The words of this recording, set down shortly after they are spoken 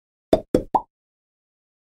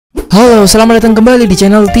Halo, selamat datang kembali di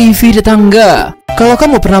channel TV Tetangga. Kalau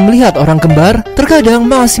kamu pernah melihat orang kembar, terkadang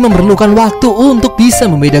masih memerlukan waktu untuk bisa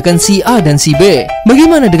membedakan si A dan si B.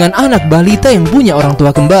 Bagaimana dengan anak balita yang punya orang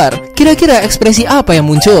tua kembar? Kira-kira ekspresi apa yang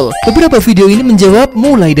muncul? Beberapa video ini menjawab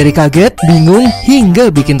mulai dari kaget, bingung, hingga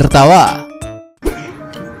bikin tertawa.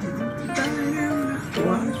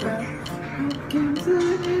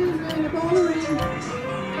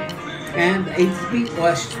 And the 8 feet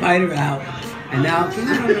was spider out. And now,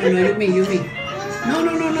 no, you me. No,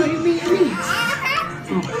 you me.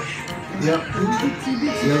 Oh. Yep.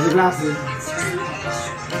 There's the glasses.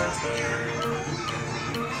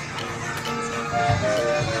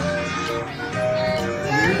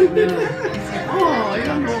 Oh, you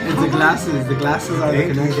don't know. It's the glasses. The glasses are the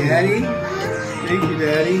connection. Thank you,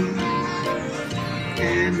 Daddy.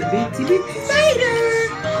 And the bitsy spider.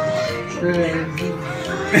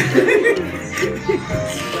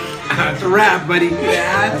 That's a wrap, buddy.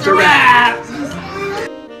 That's a wrap.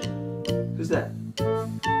 Who's that?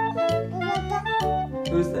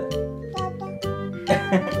 Who's that?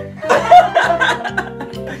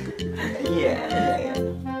 Yeah.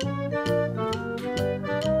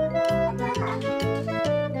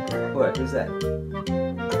 What? Who's that?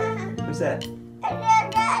 Who's that?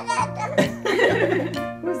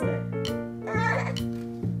 Who's that?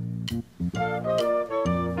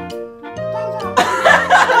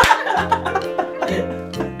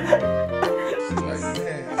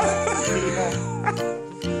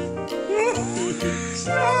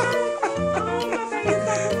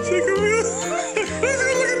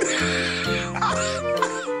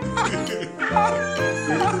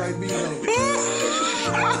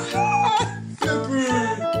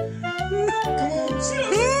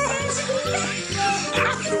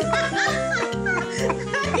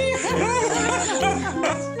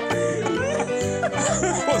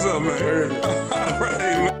 What's up, man?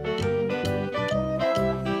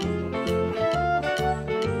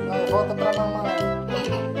 Volta pra mamãe.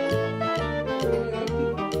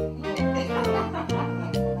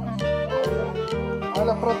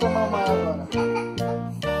 Olha pra outra mamãe agora.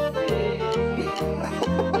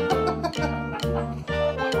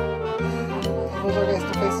 Vou jogar isso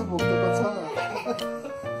no Facebook, não aconteceu nada.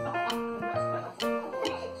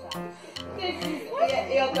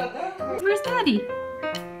 Where's Daddy?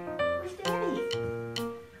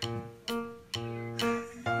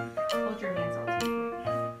 Hold your hands out.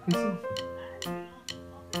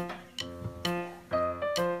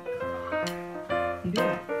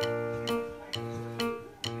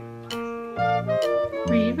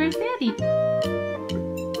 Reed, where's Daddy?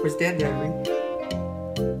 Where's Dad, Daddy?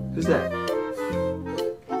 Who's that?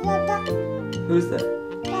 Who's that?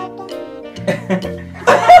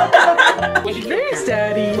 Where's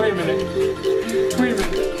Daddy? Wait a minute.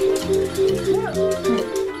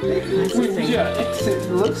 Yeah,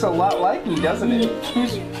 it looks a lot like me, doesn't it?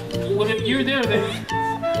 Well, if you're there, then.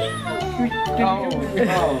 Oh,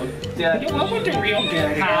 Dad. What would the real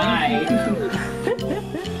Dad? Hi.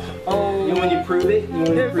 Oh. You want to prove it?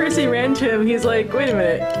 At first he ran to him, he's like, wait a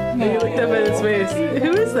minute. And he looked up at his face.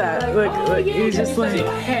 Who is that? Like he's just like,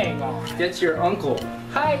 Hang on. That's your uncle.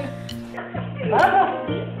 Hi.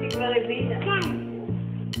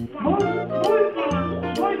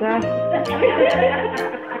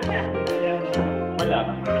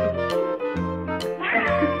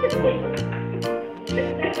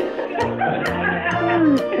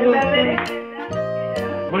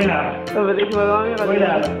 אבל היא כבר לא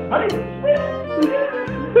אמירה.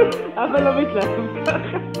 אבל לא מתלהב.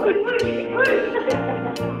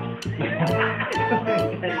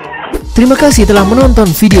 Terima kasih telah menonton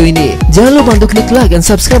video ini. Jangan lupa untuk klik like dan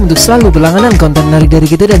subscribe untuk selalu berlangganan konten menarik dari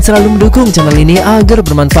kita dan selalu mendukung channel ini agar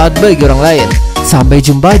bermanfaat bagi orang lain. Sampai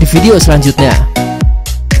jumpa di video selanjutnya.